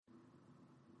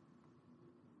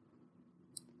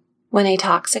When a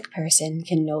toxic person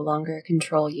can no longer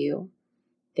control you,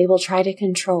 they will try to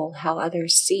control how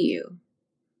others see you.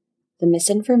 The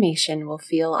misinformation will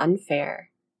feel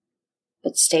unfair,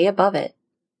 but stay above it,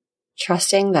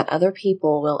 trusting that other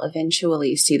people will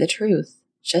eventually see the truth,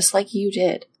 just like you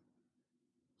did.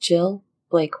 Jill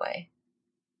Blakeway.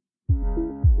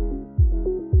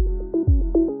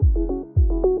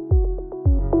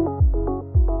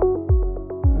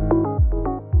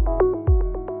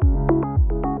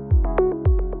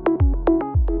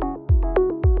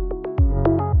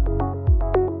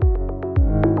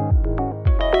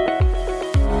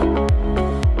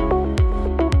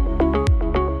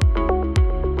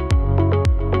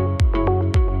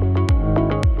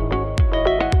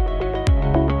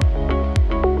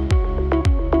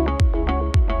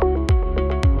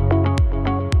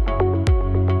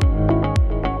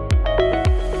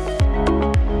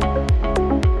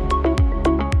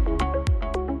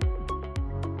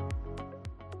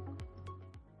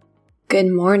 Good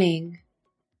morning,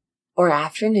 or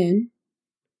afternoon,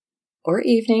 or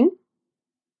evening,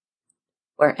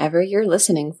 wherever you're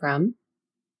listening from.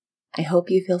 I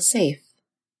hope you feel safe.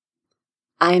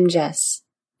 I'm Jess,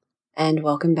 and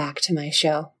welcome back to my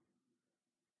show.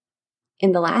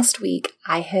 In the last week,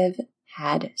 I have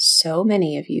had so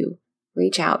many of you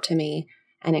reach out to me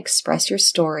and express your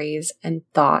stories and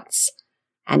thoughts.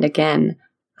 And again,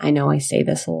 I know I say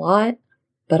this a lot,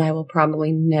 but I will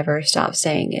probably never stop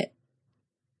saying it.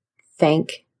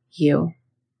 Thank you.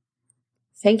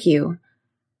 Thank you.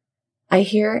 I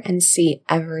hear and see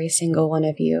every single one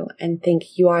of you and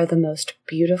think you are the most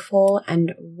beautiful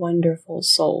and wonderful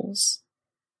souls.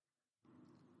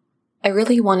 I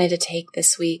really wanted to take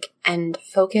this week and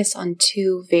focus on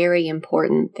two very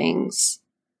important things.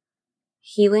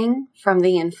 Healing from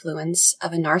the influence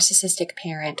of a narcissistic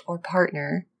parent or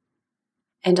partner,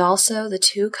 and also the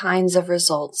two kinds of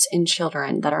results in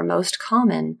children that are most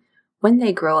common when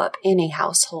they grow up in a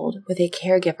household with a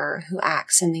caregiver who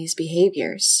acts in these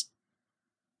behaviors.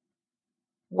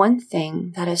 One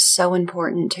thing that is so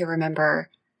important to remember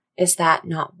is that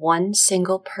not one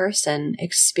single person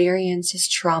experiences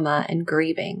trauma and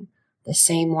grieving the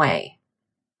same way.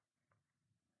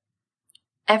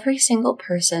 Every single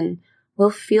person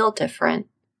will feel different,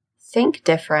 think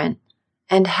different,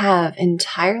 and have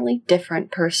entirely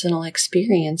different personal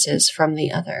experiences from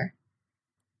the other.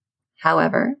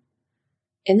 However,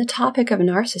 in the topic of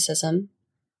narcissism,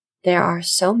 there are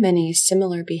so many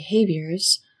similar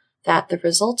behaviors that the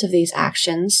result of these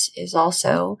actions is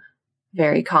also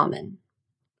very common.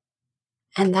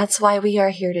 And that's why we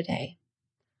are here today,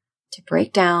 to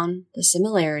break down the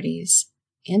similarities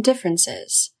and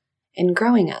differences in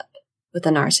growing up with a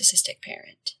narcissistic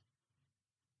parent.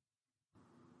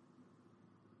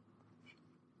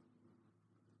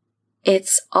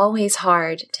 It's always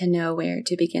hard to know where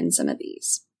to begin some of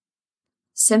these,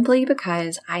 simply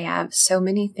because I have so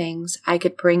many things I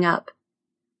could bring up,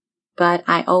 but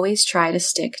I always try to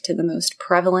stick to the most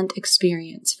prevalent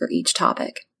experience for each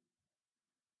topic.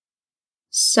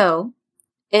 So,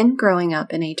 in growing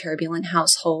up in a turbulent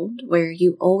household where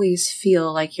you always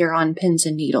feel like you're on pins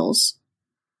and needles,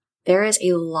 there is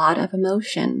a lot of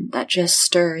emotion that just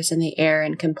stirs in the air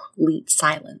in complete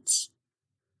silence.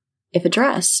 If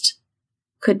addressed,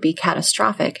 could be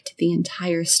catastrophic to the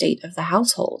entire state of the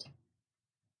household.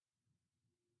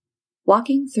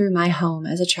 Walking through my home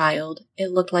as a child,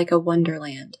 it looked like a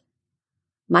wonderland.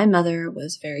 My mother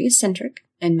was very eccentric,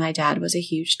 and my dad was a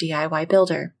huge DIY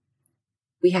builder.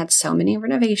 We had so many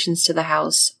renovations to the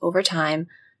house over time,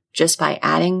 just by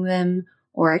adding them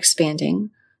or expanding.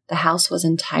 The house was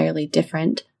entirely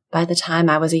different by the time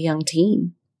I was a young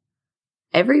teen.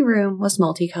 Every room was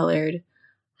multicolored,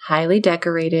 highly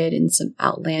decorated in some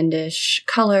outlandish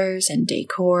colors and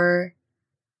decor.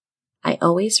 I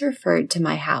always referred to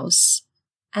my house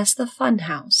as the fun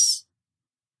house.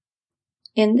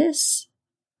 In this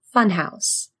fun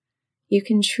house, you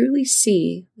can truly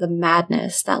see the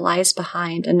madness that lies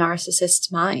behind a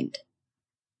narcissist's mind.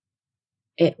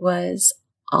 It was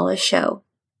all a show,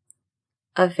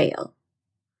 a veil,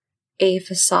 a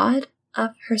facade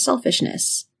of her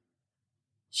selfishness.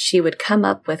 She would come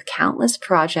up with countless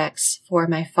projects for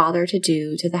my father to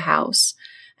do to the house,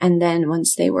 and then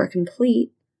once they were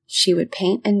complete, she would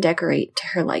paint and decorate to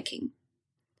her liking.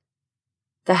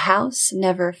 The house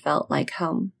never felt like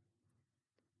home.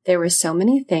 There were so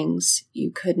many things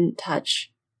you couldn't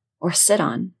touch or sit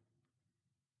on.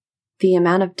 The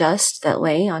amount of dust that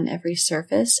lay on every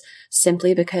surface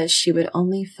simply because she would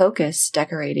only focus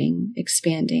decorating,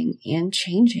 expanding, and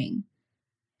changing,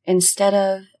 instead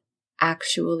of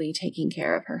actually taking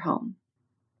care of her home.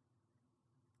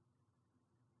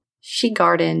 She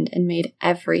gardened and made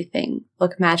everything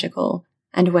look magical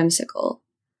and whimsical.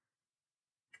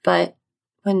 But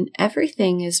when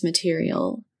everything is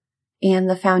material and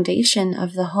the foundation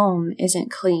of the home isn't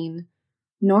clean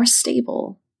nor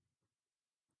stable,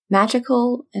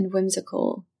 magical and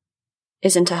whimsical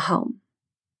isn't a home.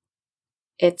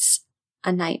 It's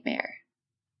a nightmare.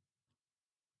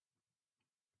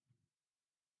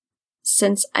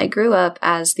 Since I grew up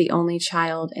as the only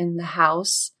child in the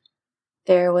house,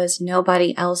 there was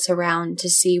nobody else around to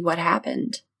see what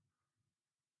happened.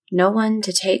 No one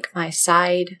to take my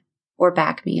side or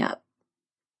back me up.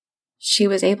 She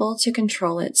was able to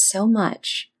control it so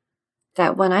much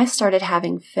that when I started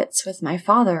having fits with my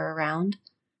father around,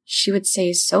 she would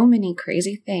say so many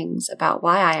crazy things about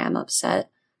why I am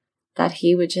upset that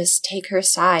he would just take her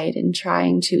side in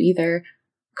trying to either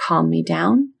calm me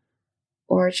down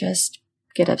or just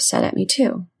get upset at me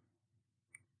too,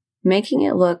 making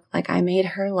it look like I made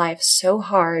her life so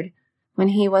hard when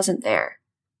he wasn't there.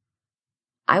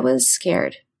 I was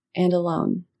scared and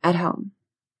alone at home.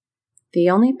 The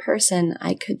only person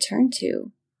I could turn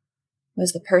to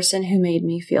was the person who made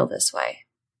me feel this way.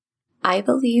 I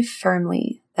believe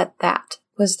firmly that that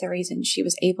was the reason she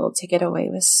was able to get away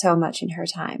with so much in her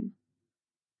time.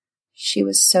 She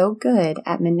was so good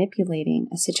at manipulating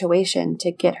a situation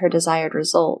to get her desired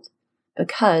result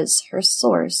because her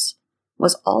source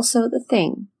was also the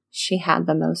thing she had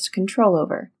the most control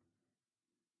over.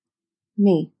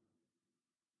 Me.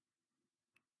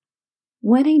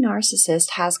 When a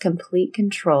narcissist has complete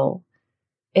control,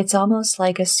 it's almost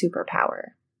like a superpower.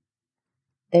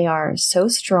 They are so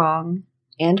strong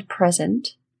and present,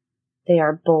 they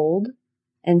are bold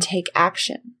and take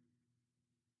action.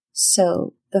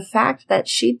 So the fact that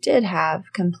she did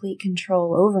have complete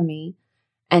control over me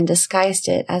and disguised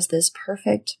it as this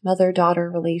perfect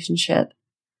mother-daughter relationship,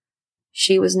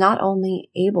 she was not only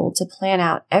able to plan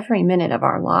out every minute of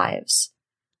our lives,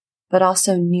 but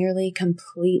also nearly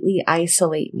completely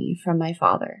isolate me from my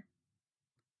father.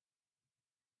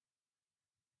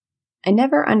 I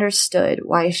never understood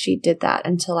why she did that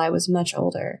until I was much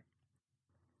older.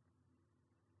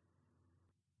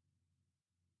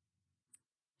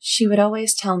 She would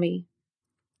always tell me,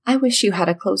 "I wish you had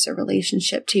a closer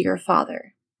relationship to your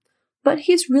father, but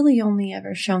he's really only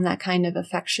ever shown that kind of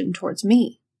affection towards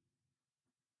me."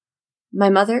 My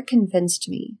mother convinced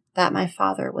me that my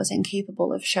father was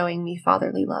incapable of showing me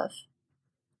fatherly love,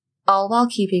 all while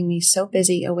keeping me so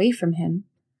busy away from him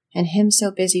and him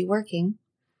so busy working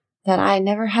that I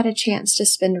never had a chance to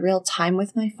spend real time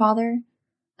with my father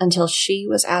until she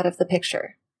was out of the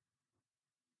picture.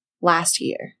 Last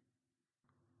year.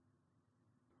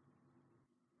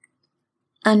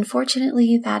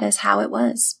 Unfortunately, that is how it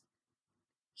was.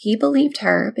 He believed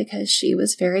her because she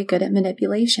was very good at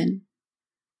manipulation.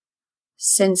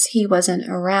 Since he wasn't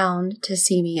around to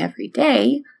see me every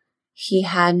day, he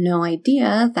had no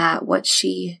idea that what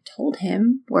she told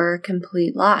him were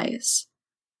complete lies.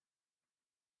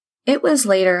 It was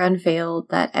later unveiled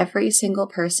that every single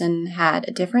person had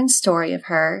a different story of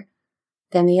her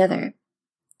than the other.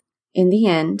 In the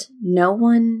end, no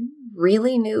one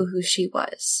really knew who she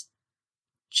was,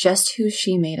 just who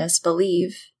she made us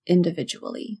believe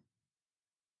individually.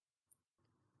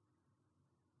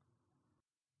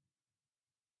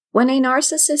 When a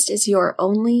narcissist is your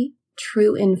only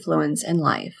true influence in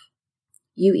life,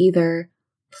 you either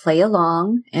play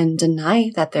along and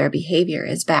deny that their behavior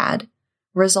is bad,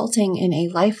 resulting in a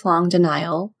lifelong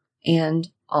denial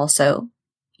and also,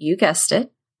 you guessed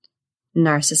it,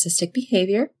 narcissistic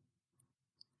behavior,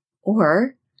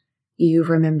 or you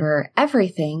remember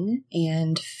everything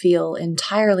and feel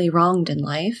entirely wronged in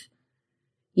life.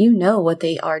 You know what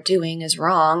they are doing is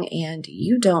wrong and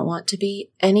you don't want to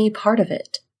be any part of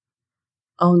it.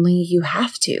 Only you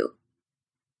have to,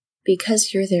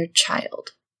 because you're their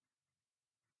child.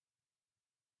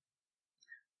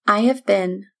 I have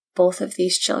been both of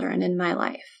these children in my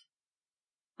life.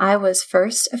 I was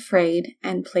first afraid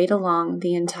and played along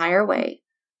the entire way,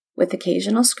 with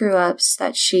occasional screw-ups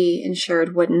that she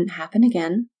ensured wouldn't happen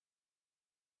again.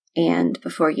 And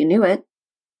before you knew it,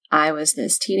 I was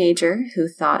this teenager who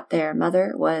thought their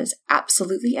mother was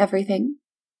absolutely everything.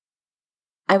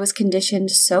 I was conditioned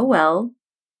so well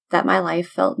that my life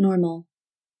felt normal.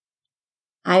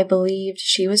 I believed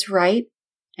she was right,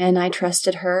 and I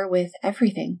trusted her with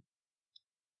everything.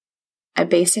 I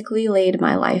basically laid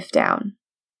my life down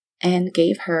and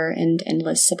gave her an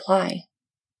endless supply.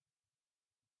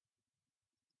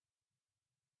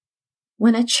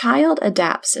 When a child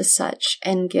adapts as such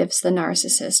and gives the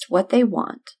narcissist what they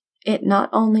want, it not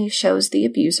only shows the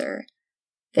abuser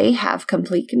they have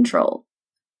complete control,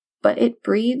 but it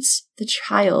breeds the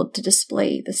child to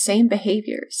display the same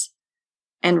behaviors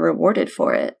and rewarded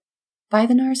for it by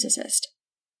the narcissist.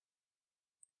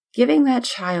 Giving that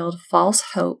child false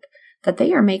hope that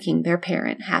they are making their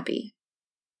parent happy.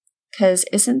 'Cause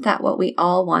isn't that what we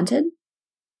all wanted?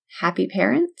 Happy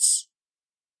parents?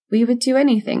 We would do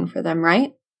anything for them,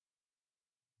 right?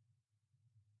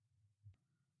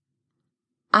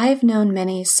 I've known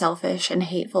many selfish and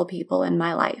hateful people in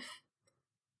my life.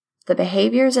 The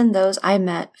behaviors in those I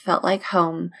met felt like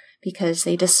home because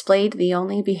they displayed the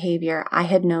only behavior I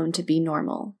had known to be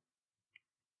normal.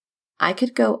 I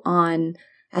could go on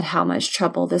at how much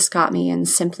trouble this got me in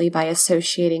simply by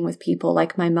associating with people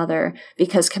like my mother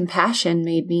because compassion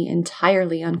made me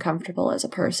entirely uncomfortable as a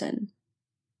person.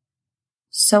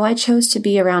 So I chose to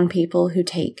be around people who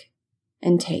take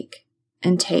and take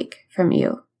and take from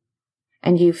you,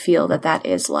 and you feel that that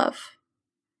is love.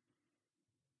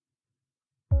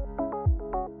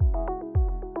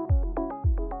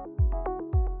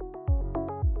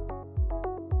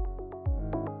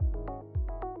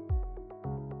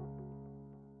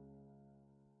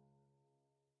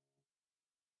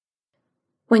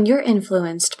 When you're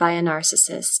influenced by a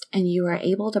narcissist and you are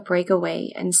able to break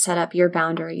away and set up your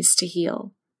boundaries to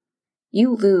heal,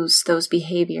 you lose those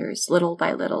behaviors little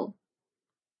by little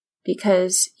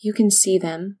because you can see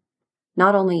them,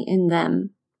 not only in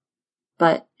them,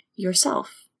 but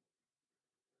yourself.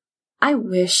 I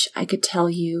wish I could tell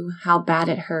you how bad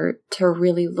it hurt to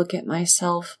really look at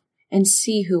myself and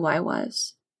see who I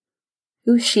was,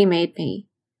 who she made me,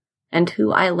 and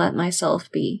who I let myself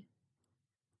be.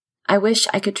 I wish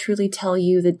I could truly tell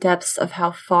you the depths of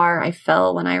how far I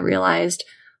fell when I realized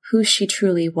who she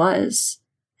truly was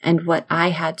and what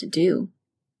I had to do.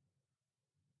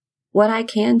 What I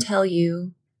can tell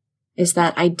you is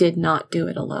that I did not do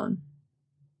it alone.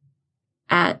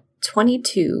 At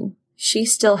 22, she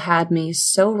still had me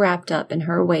so wrapped up in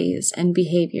her ways and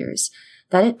behaviors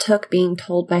that it took being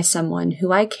told by someone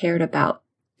who I cared about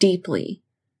deeply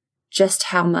just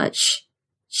how much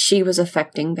she was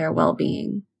affecting their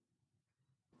well-being.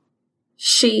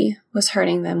 She was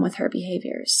hurting them with her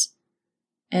behaviors,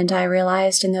 and I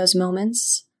realized in those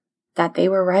moments that they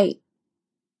were right.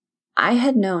 I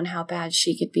had known how bad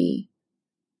she could be,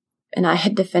 and I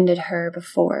had defended her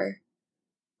before,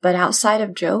 but outside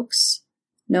of jokes,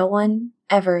 no one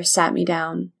ever sat me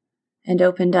down and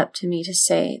opened up to me to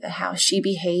say that how she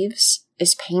behaves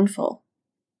is painful.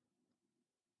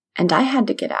 And I had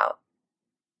to get out.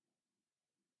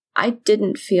 I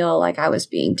didn't feel like I was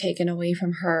being taken away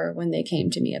from her when they came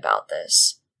to me about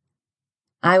this.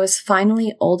 I was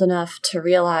finally old enough to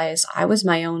realize I was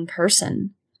my own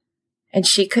person, and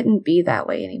she couldn't be that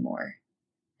way anymore,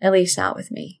 at least not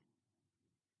with me.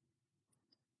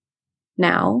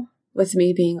 Now, with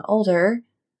me being older,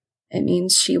 it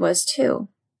means she was too.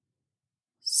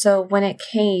 So when it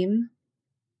came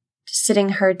to sitting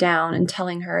her down and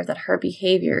telling her that her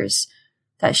behaviors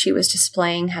that she was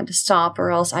displaying had to stop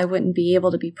or else I wouldn't be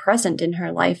able to be present in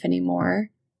her life anymore,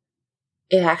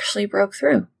 it actually broke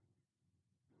through.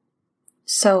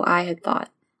 So I had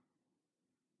thought.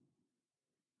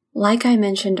 Like I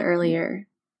mentioned earlier,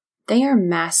 they are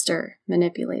master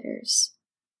manipulators.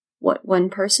 What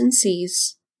one person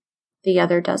sees, the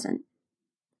other doesn't.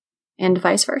 And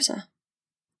vice versa.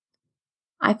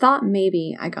 I thought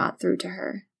maybe I got through to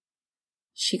her.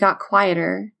 She got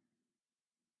quieter,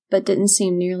 but didn't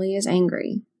seem nearly as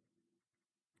angry.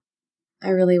 I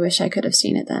really wish I could have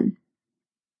seen it then.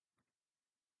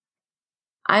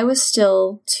 I was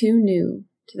still too new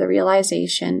to the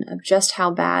realization of just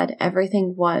how bad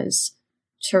everything was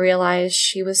to realize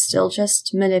she was still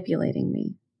just manipulating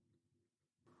me.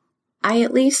 I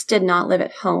at least did not live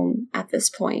at home at this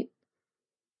point,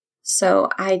 so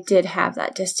I did have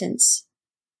that distance.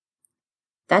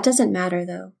 That doesn't matter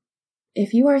though.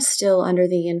 If you are still under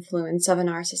the influence of a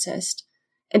narcissist,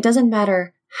 it doesn't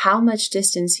matter how much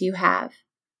distance you have.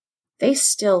 They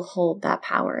still hold that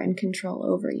power and control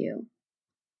over you.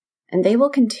 And they will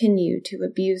continue to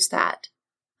abuse that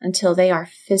until they are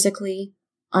physically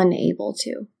unable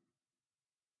to.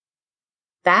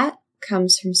 That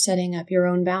comes from setting up your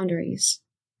own boundaries.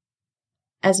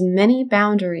 As many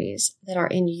boundaries that are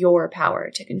in your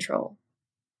power to control.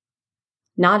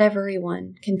 Not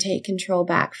everyone can take control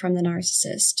back from the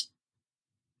narcissist.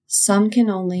 Some can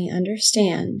only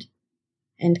understand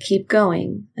and keep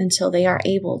going until they are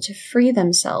able to free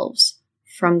themselves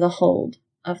from the hold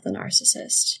of the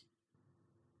narcissist.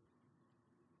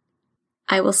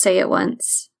 I will say it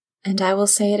once, and I will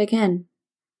say it again.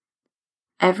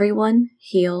 Everyone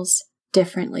heals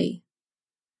differently,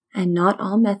 and not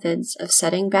all methods of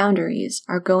setting boundaries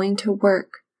are going to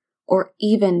work or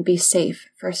even be safe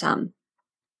for some.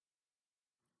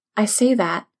 I say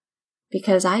that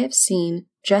because I have seen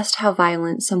just how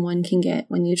violent someone can get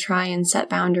when you try and set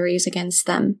boundaries against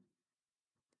them.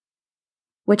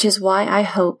 Which is why I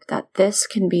hope that this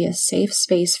can be a safe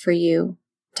space for you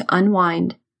to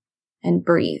unwind and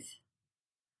breathe.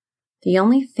 The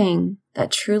only thing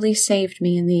that truly saved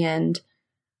me in the end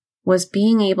was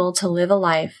being able to live a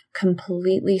life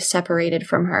completely separated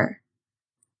from her.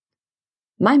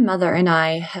 My mother and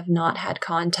I have not had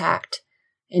contact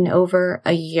in over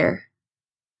a year.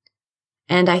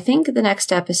 And I think the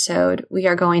next episode we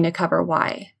are going to cover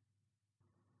why.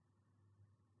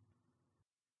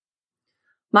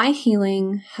 My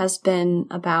healing has been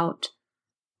about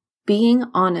being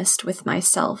honest with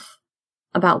myself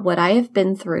about what I have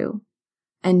been through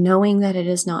and knowing that it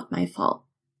is not my fault.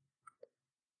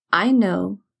 I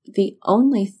know the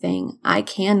only thing I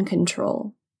can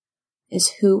control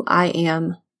is who I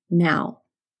am now.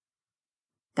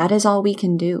 That is all we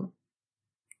can do.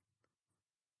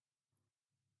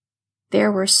 There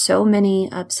were so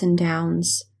many ups and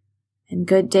downs, and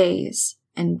good days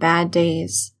and bad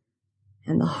days,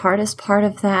 and the hardest part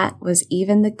of that was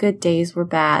even the good days were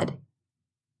bad,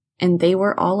 and they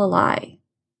were all a lie.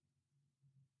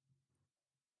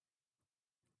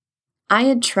 I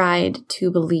had tried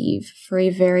to believe for a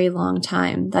very long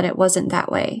time that it wasn't that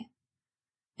way,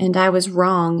 and I was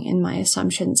wrong in my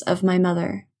assumptions of my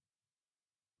mother.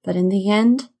 But in the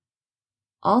end,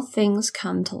 all things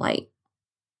come to light,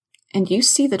 and you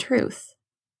see the truth.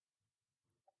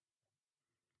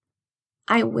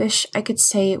 I wish I could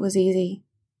say it was easy,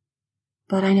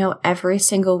 but I know every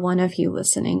single one of you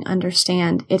listening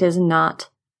understand it is not.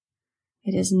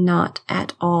 It is not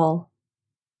at all.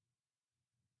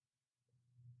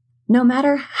 No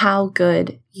matter how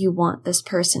good you want this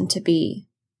person to be,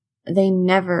 they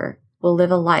never will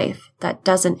live a life that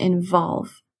doesn't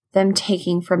involve them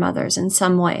taking from others in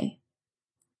some way.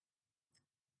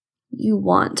 You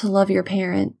want to love your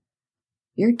parent.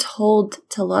 You're told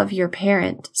to love your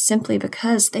parent simply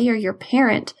because they are your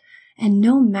parent, and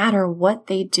no matter what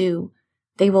they do,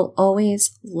 they will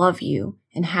always love you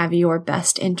and have your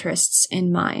best interests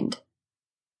in mind.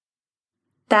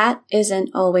 That isn't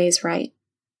always right.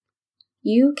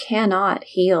 You cannot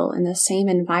heal in the same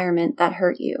environment that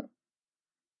hurt you.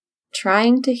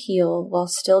 Trying to heal while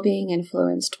still being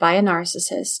influenced by a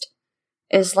narcissist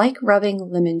is like rubbing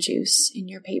lemon juice in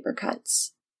your paper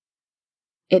cuts.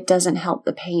 It doesn't help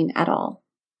the pain at all.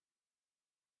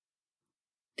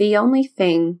 The only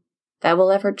thing that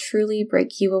will ever truly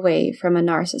break you away from a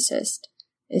narcissist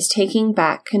is taking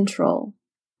back control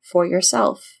for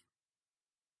yourself.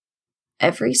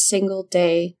 Every single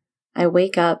day, I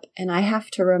wake up and I have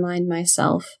to remind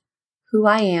myself who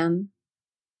I am,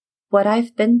 what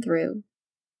I've been through,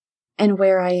 and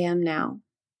where I am now.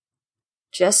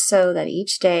 Just so that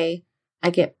each day I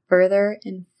get further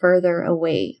and further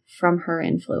away from her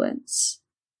influence.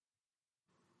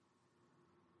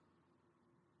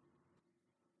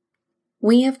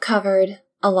 We have covered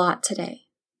a lot today,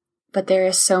 but there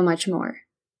is so much more.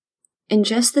 In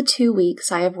just the 2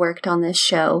 weeks I have worked on this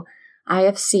show, I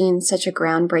have seen such a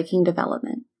groundbreaking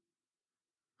development.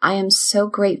 I am so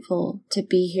grateful to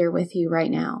be here with you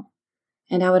right now,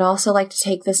 and I would also like to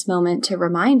take this moment to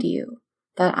remind you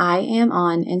that I am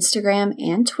on Instagram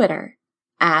and Twitter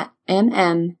at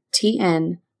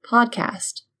MMTN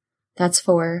Podcast. That's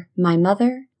for My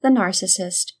Mother, the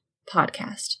Narcissist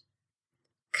Podcast.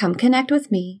 Come connect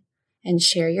with me and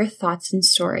share your thoughts and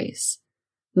stories.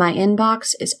 My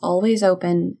inbox is always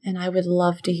open, and I would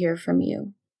love to hear from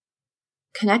you.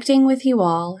 Connecting with you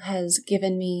all has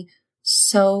given me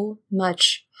so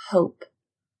much hope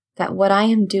that what I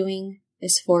am doing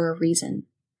is for a reason.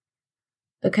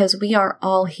 Because we are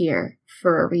all here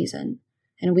for a reason,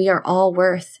 and we are all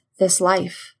worth this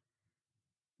life.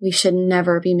 We should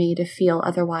never be made to feel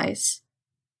otherwise.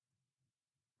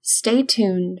 Stay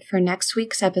tuned for next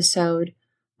week's episode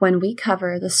when we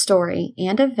cover the story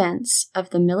and events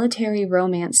of the military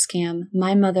romance scam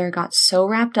my mother got so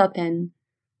wrapped up in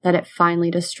that it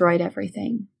finally destroyed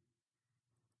everything.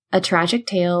 A tragic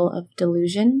tale of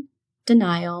delusion,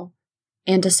 denial,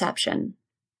 and deception.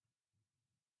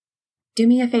 Do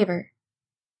me a favor.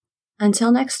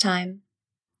 Until next time,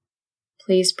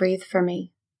 please breathe for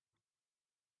me.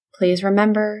 Please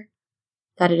remember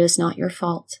that it is not your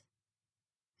fault,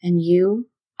 and you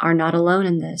are not alone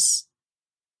in this.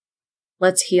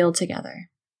 Let's heal together.